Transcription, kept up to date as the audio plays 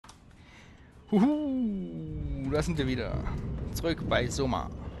Da sind wir wieder. Zurück bei Soma.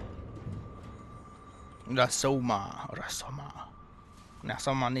 Oder Soma. Oder Soma. Na,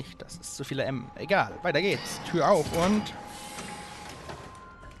 Soma nicht. Das ist zu viele M. Egal. Weiter geht's. Tür auf und...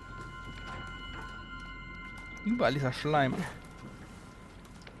 Überall dieser Schleim.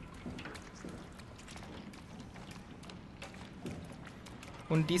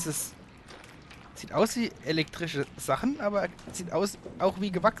 Und dieses... Sieht aus wie elektrische Sachen, aber sieht aus auch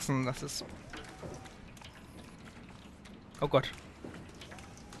wie gewachsen. Das ist... Oh Gott.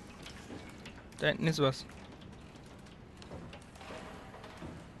 Da hinten ist was.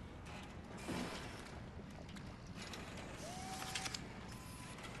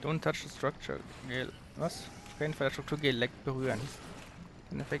 Don't touch the structure. Gel. Was? Auf keinen Fall der Struktur direkt berühren.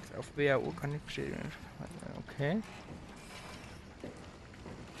 Ein Effekt auf WHO kann nicht bestätigen. Okay.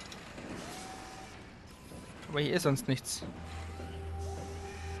 Aber hier ist sonst nichts.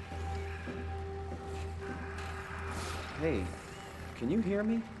 Hey, can you hear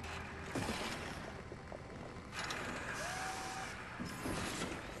me?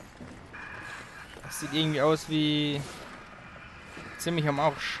 Das sieht irgendwie aus wie... ziemlich am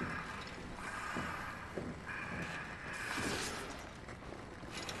Arsch.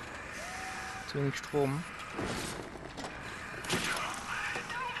 Zu wenig Strom.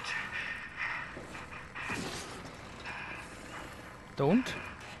 Don't?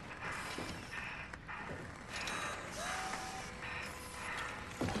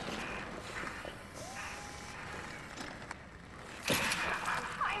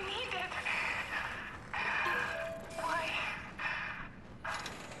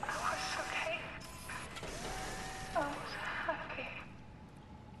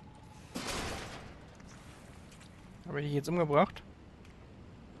 Habe ich dich jetzt umgebracht?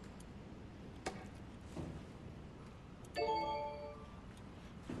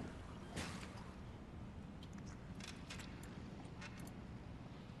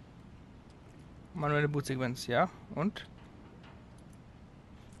 Manuelle Bootsequenz, ja. Und?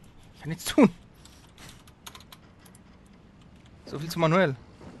 Ich kann nichts tun. So viel zu manuell.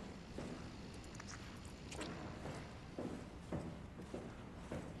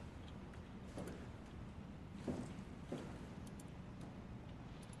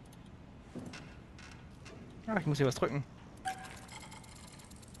 Ach, ich muss hier was drücken.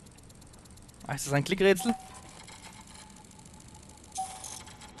 Ah, ist das ein Klickrätsel?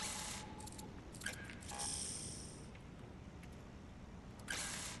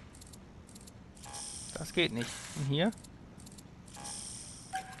 Das geht nicht. Und hier?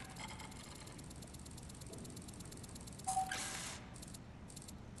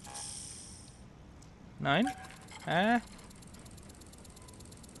 Nein?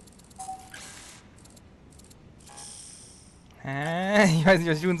 Ich weiß nicht,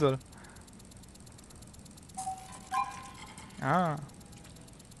 was ich tun soll. Ah.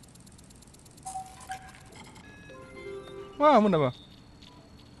 Wow, wunderbar.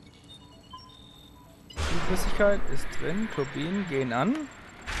 Die Flüssigkeit ist drin. Turbinen gehen an.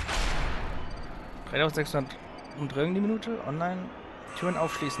 3600 Umdrehungen die Minute. Online. Türen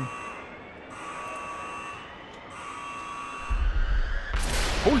aufschließen.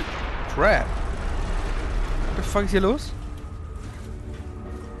 Holy crap. What the fuck ist hier los?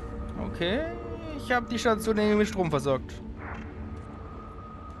 Okay. Ich habe die Station irgendwie mit Strom versorgt.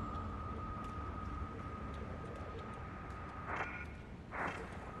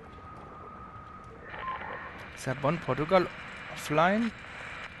 Sabon, Portugal, offline.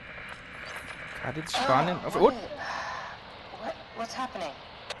 Cadiz, Spanien, auf... Oh. What's happening?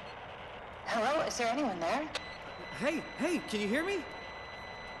 Hello, is there anyone there? Hey, can you hear me?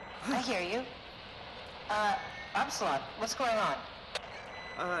 I hear you. Upsilon, what's going on?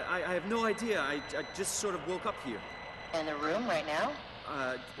 I have no idea. I just sort of woke up here. In the room right now?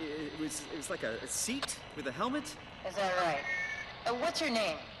 It was like a seat with a helmet. Is that right? What's your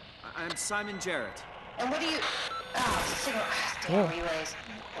name? I'm Simon Jarrett. And what do you... Oh, signal... Damn relays.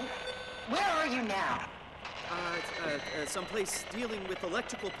 Where are you now? Someplace dealing with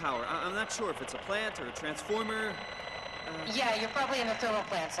electrical power. I'm not sure if it's a plant or a transformer. Yeah, you're probably in a thermal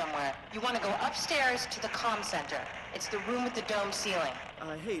plant somewhere. You want to go upstairs to the comm center. It's the room with the dome ceiling.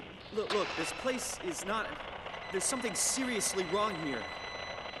 Hey, look, this place is not... There's something seriously wrong here.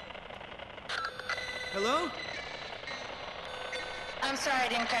 Hello? I'm sorry, I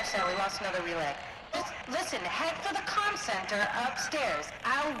didn't catch that. We lost another relay. Just listen, head for the comm center upstairs.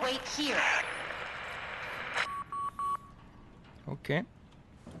 I'll wait here. Okay.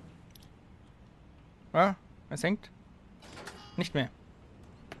 Ah, es hängt. Nicht mehr.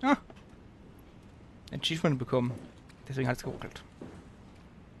 Ah. Achievement bekommen. Deswegen hat es geruckelt.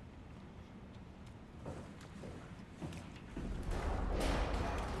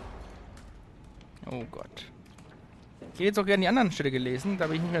 Oh Gott. Ich hätte jetzt auch gerne die anderen Städte gelesen, da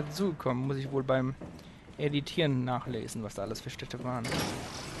bin ich nicht mehr dazu gekommen. Muss ich wohl beim Editieren nachlesen, was da alles für Städte waren.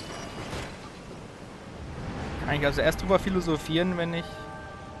 Kann ich also erst drüber philosophieren, wenn ich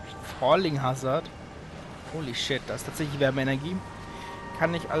Falling Hazard. Holy shit, das ist tatsächlich Wärmeenergie.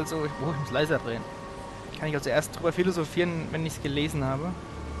 Kann ich also... Oh, ich muss leiser drehen. Kann ich also erst drüber philosophieren, wenn ich es gelesen habe.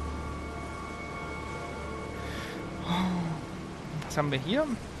 Was haben wir hier?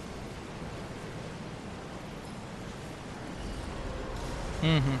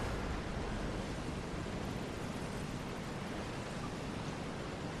 Mhm.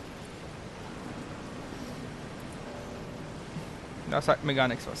 Das sagt mir gar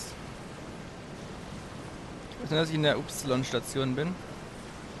nichts was. Ich weiß nur, dass ich in der Y-Station bin.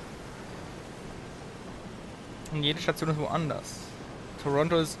 Und jede Station ist woanders.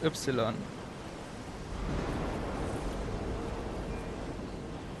 Toronto ist Y.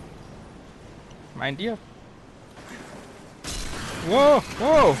 Meint ihr? Wow,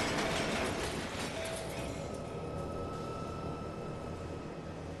 wow!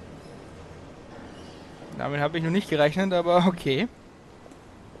 Damit habe ich noch nicht gerechnet, aber okay.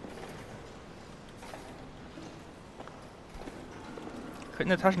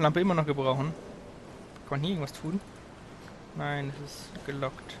 Könnte eine Taschenlampe immer noch gebrauchen. Kann man hier irgendwas tun? Nein, es ist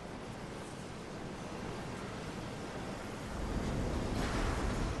gelockt.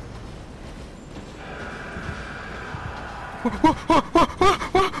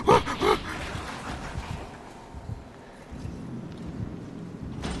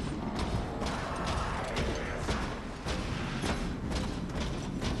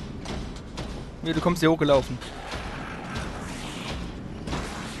 Nee, du kommst hier hochgelaufen.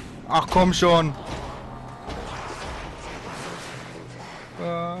 Ach komm schon.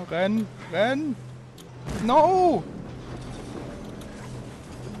 Renn, renn. No.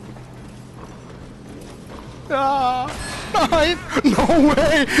 Ah, nein. No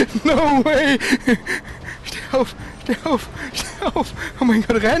way. No way. Steh auf, steh auf, steh auf. Oh mein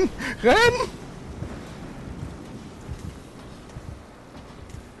Gott, renn, renn.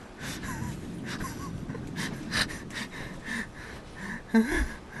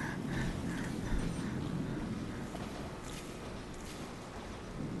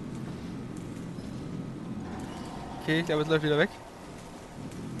 Okay, ich glaube, es läuft wieder weg.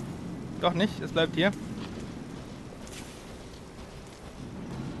 Doch nicht, es bleibt hier.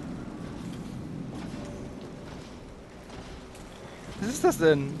 Was ist das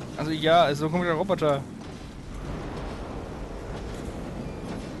denn? Also ja, es ist so ein komischer Roboter.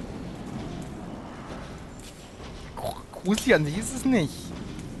 Gruselig an sich ist es nicht.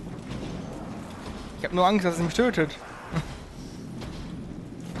 Ich habe nur Angst, dass es mich tötet.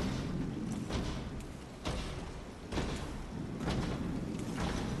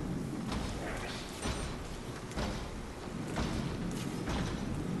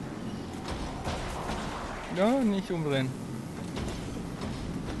 Ja, nicht umdrehen.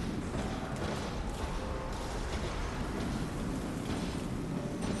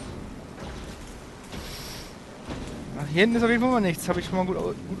 Ach, hier hinten ist auf jeden Fall mal nichts. Habe ich schon mal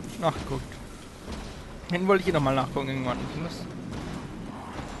gut nachgeguckt. Hinten wollte ich hier nochmal nachgucken irgendwann.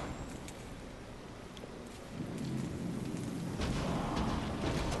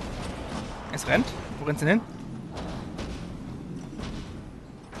 Es rennt. Wo rennt's denn hin?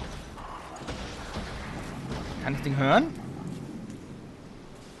 Kann ich das Ding hören?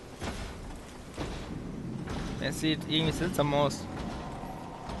 Es sieht irgendwie seltsam aus.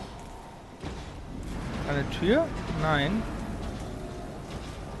 Eine Tür? Nein.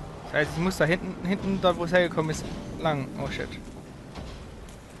 Das heißt, ich muss da hinten dort, wo es hergekommen ist, lang. Oh shit.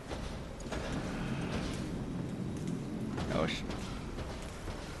 Oh shit.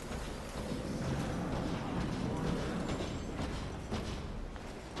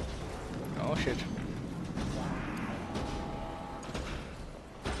 Oh shit.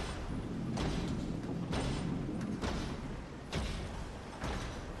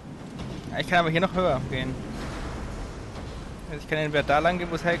 Ja, ich kann aber hier noch höher gehen. Also ich kann entweder da lang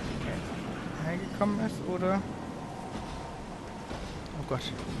gehen, wo es hergekommen ist, oder... Oh Gott.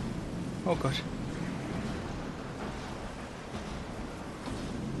 Oh Gott.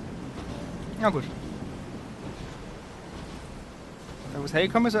 Ja gut. Da wo es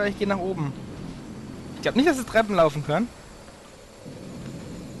hergekommen ist, oder ich gehe nach oben. Ich glaube nicht, dass es Treppen laufen kann.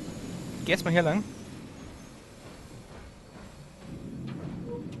 Ich gehe jetzt mal hier lang.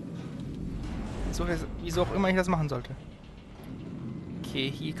 So, wieso auch immer ich das machen sollte. Okay,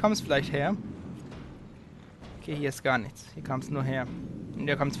 hier kommt es vielleicht her. Okay, hier ist gar nichts. Hier kam es nur her. Und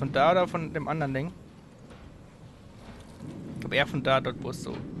der kommt es von da oder von dem anderen Ding? Ich glaube eher von da, dort wo es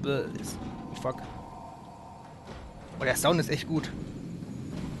so ist. Fuck. Oh, der Sound ist echt gut.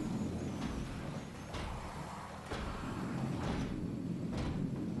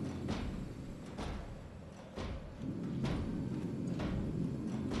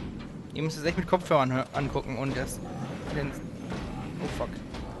 Ihr müsst es echt mit Kopfhörern angucken und das... Oh fuck.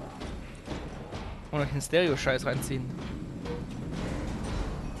 Und euch den Stereo-Scheiß reinziehen.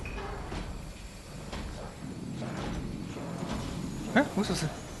 Hä? Wo ist das?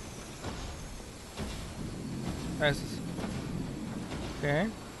 Da ist es. Okay.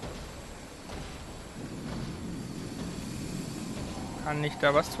 Kann ich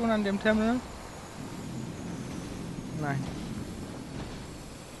da was tun an dem Terminal? Nein.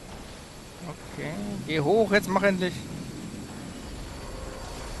 Okay. Geh hoch, jetzt mach endlich.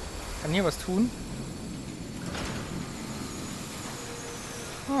 Kann hier was tun?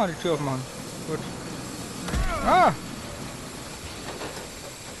 Ah, die Tür aufmachen. Gut. Ah!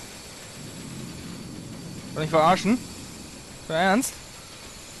 Soll ich verarschen? So ernst?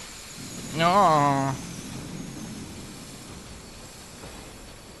 Ja.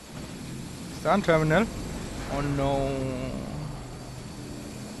 Ist da ein Terminal? Oh no.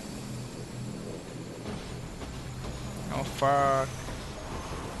 Oh fuck.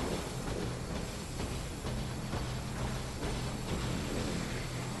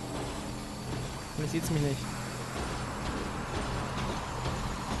 Jetzt sieht's mich nicht.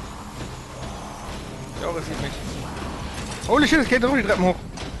 Doch, es sieht mich. Holy shit, es geht doch die Treppen hoch.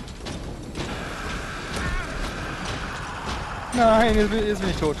 Nein, jetzt bin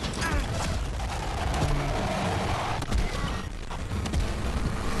ich tot.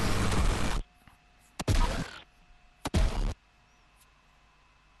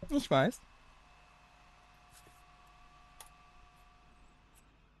 Ich weiß.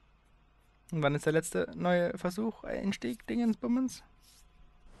 Und wann ist der letzte neue Versuch? Einstieg, Dingensbummens?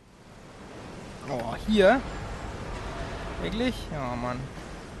 Oh, hier? Wirklich? Ja, Mann.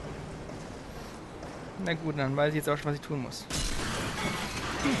 Na gut, dann weiß ich jetzt auch schon, was ich tun muss.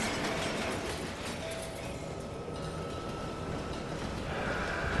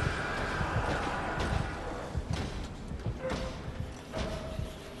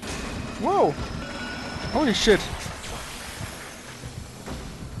 Wow! Holy shit!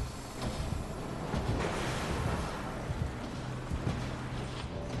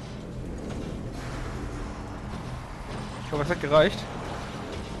 Ich hoffe, es hat gereicht.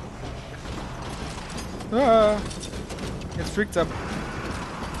 Ah, jetzt freakt's ab.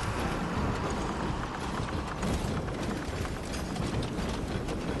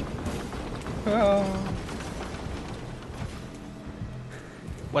 Ah.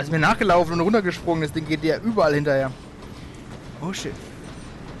 Boah, ist mir nachgelaufen und runtergesprungen. Das Ding geht ja überall hinterher. Oh shit.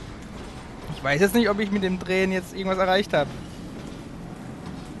 Ich weiß jetzt nicht, ob ich mit dem Drehen jetzt irgendwas erreicht habe.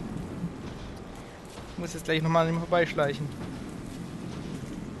 Ich muss jetzt gleich nochmal an ihm vorbeischleichen.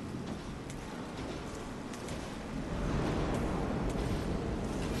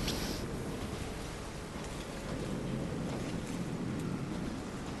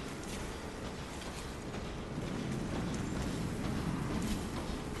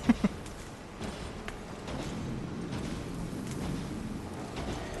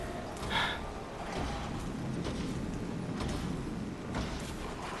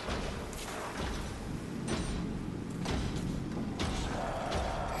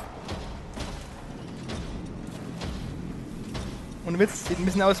 Und Witz, sieht ein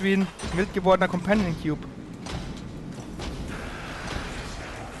bisschen aus wie ein wild gewordener Companion Cube.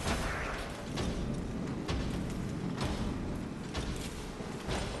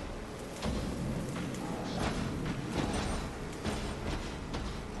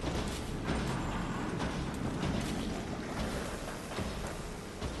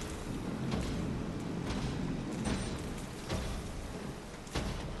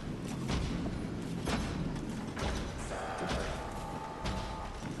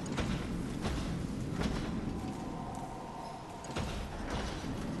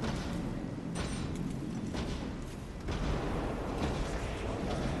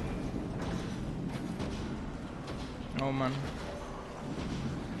 Oh Mann.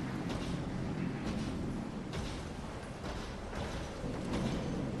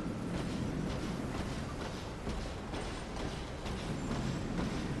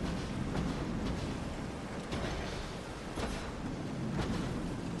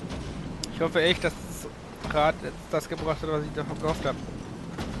 Ich hoffe echt, dass das Rad das gebracht hat, was ich davon gehofft habe.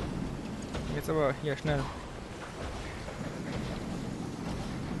 Jetzt aber hier schnell.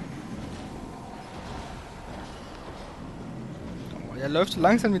 Er läuft so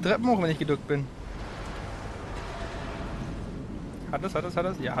langsam die Treppen hoch, wenn ich geduckt bin. Hat es?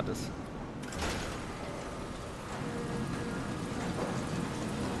 Ja, hat es.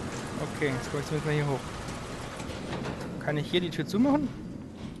 Okay, jetzt komme ich zumindest mal hier hoch. Kann ich hier die Tür zumachen?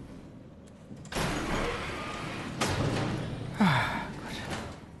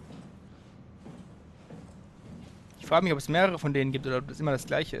 Ich frage mich, ob es mehrere von denen gibt oder ob das immer das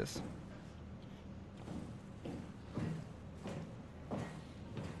gleiche ist.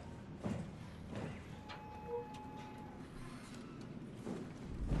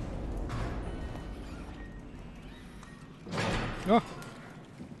 Ja.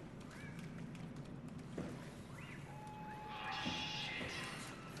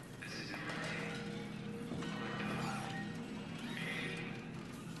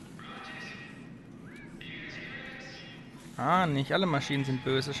 Ah, nicht alle Maschinen sind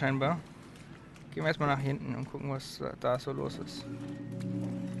böse scheinbar. Gehen wir erstmal nach hinten und gucken, was da so los ist.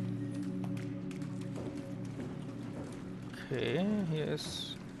 Okay, hier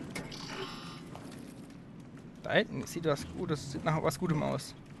ist... Da hinten sieht was Gutes, sieht nach was Gutem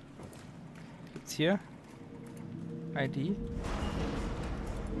aus. Gibt's hier? ID?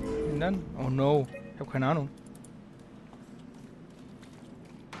 Ändern? Oh no, ich habe keine Ahnung.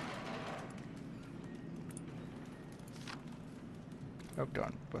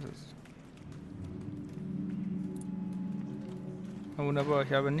 Lockdown, was ist? Oh, wunderbar,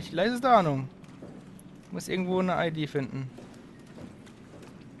 ich habe nicht die leiseste Ahnung. Ich muss irgendwo eine ID finden.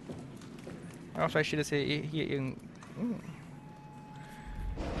 Aber vielleicht steht das ja hier irgendwo.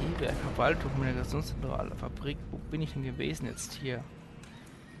 E-Werk, Verwaltung, Kommunikationszentrale, Fabrik. Wo bin ich denn gewesen jetzt hier?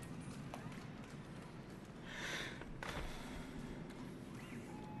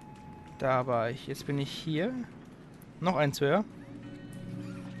 Da war ich. Jetzt bin ich hier. Noch eins höher.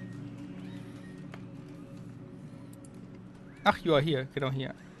 Ach ja, hier, genau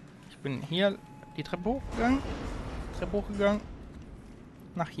hier. Ich bin hier die Treppe hochgegangen.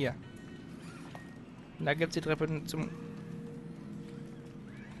 Nach hier. Und da gibt's die Treppe zum...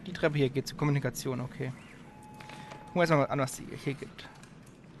 Die Treppe hier geht zur Kommunikation, okay. Gucken wir erstmal an, was es hier gibt.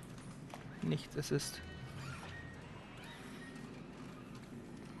 Nichts, es ist...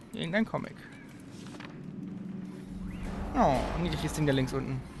 irgendein Comic. Oh, niedliches Ding da links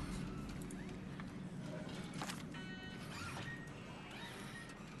unten.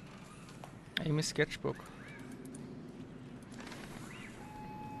 Amy's Sketchbook.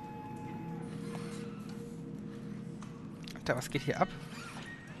 Alter, was geht hier ab?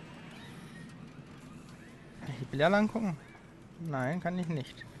 Kann ich die Bilder angucken? Nein, kann ich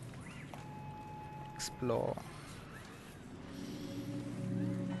nicht. Explore.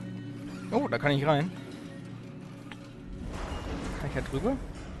 Oh, da kann ich rein. Kann ich da drüber?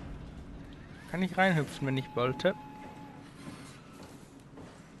 Kann ich reinhüpfen, wenn ich wollte?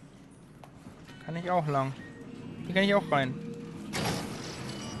 Kann ich auch lang. Hier kann ich auch rein.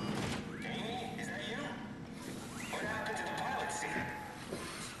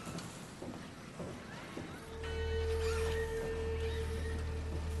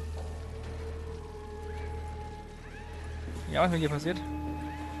 Ja, was ist mit dir passiert?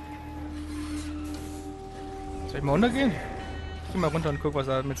 Soll ich mal runtergehen? Ich geh mal runter und guck, was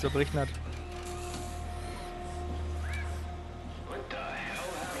er mit so berichten hat.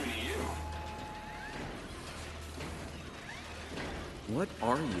 What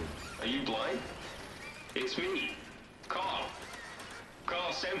are you? Are you blind? It's me. Carl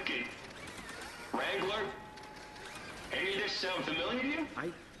Semke. Wrangler? Any of this sound familiar to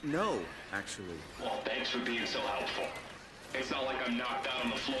you? No, actually. Well, thanks for being so helpful. It's not like I'm knocked out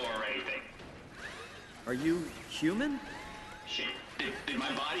on the floor or anything. Are you human? Shit, did my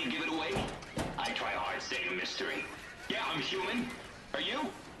body give it away? I try hard staying a mystery. Yeah, I'm human. Are you?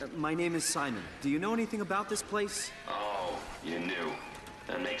 My name is Simon. Do you know anything about this place? Oh, you knew.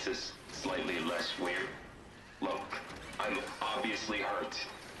 That makes us slightly less weird. Look, I'm obviously hurt.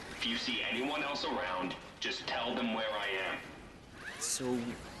 If you see anyone else around, just tell them where I am. So,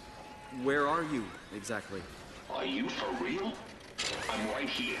 where are you exactly? Are you for real? I'm right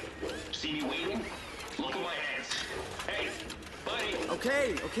here. See me waiting? Look at my hands. Hey, buddy.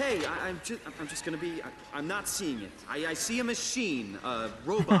 Okay. I'm just gonna be. I'm not seeing it. I see a machine, a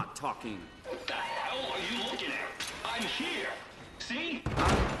robot talking. What the hell are you looking at? I'm here. See?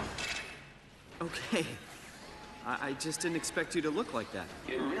 Okay. I just didn't expect you to look like that.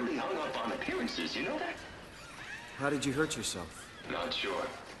 You're really hung up on appearances, you know that? How did you hurt yourself? Not sure.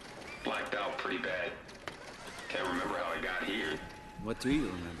 Blacked out pretty bad. Can't remember how I got here. What do you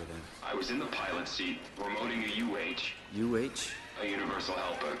remember then? I was in the pilot seat, remoting a UH. UH? A universal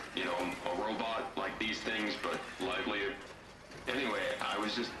helper. You know, a robot like these things, but livelier. Anyway, I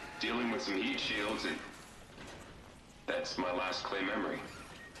was just dealing with some heat shields and... that's my last clear memory.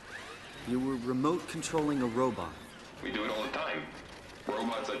 You were remote controlling a robot. We do it all the time.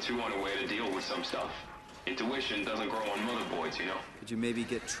 Robots are too on a way to deal with some stuff. Intuition doesn't grow on motherboards, you know? Could you maybe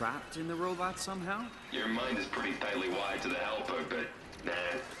get trapped in the robot somehow? Your mind is pretty tightly wired to the helper, but nah,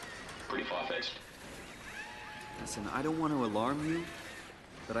 pretty far-fetched. Listen, I don't want to alarm you,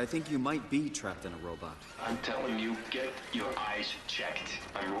 but I think you might be trapped in a robot. I'm telling you, get your eyes checked.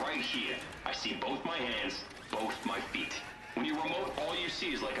 I'm right here. I see both my hands, both my feet. When you remote, all you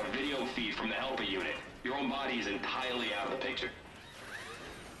see is like a video feed from the helper unit. Your own body is entirely out of the picture.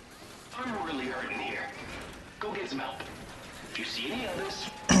 I'm really hurting here. Go get some help. If you see any others,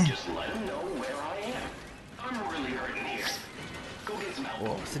 just let them know where I am. I'm really hurting here. Go get some help.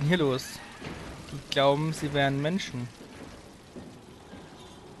 Oh, was ist denn hier los? Die glauben, sie wären Menschen.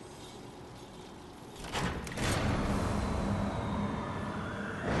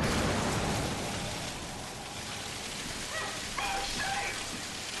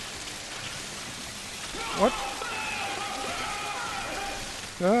 What?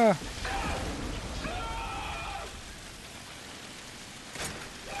 Ah.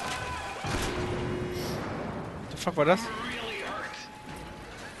 The fuck war das? Really hurt.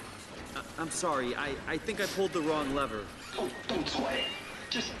 I'm sorry, I think I pulled the wrong lever. Don't sweat it.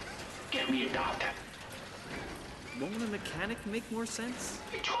 Just get me a doctor. Won't a mechanic make more sense?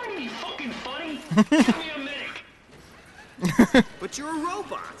 You trying to be fucking funny? Give me a medic. But you're a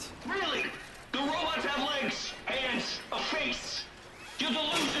robot! Really? The robots have legs, hands, a face. You're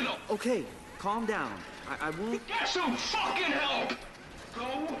delusional. Okay, calm down. I won't... Get some fucking help.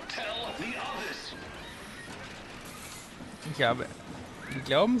 Go tell the others. Ja, aber die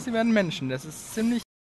glauben, sie wären Menschen. Das ist ziemlich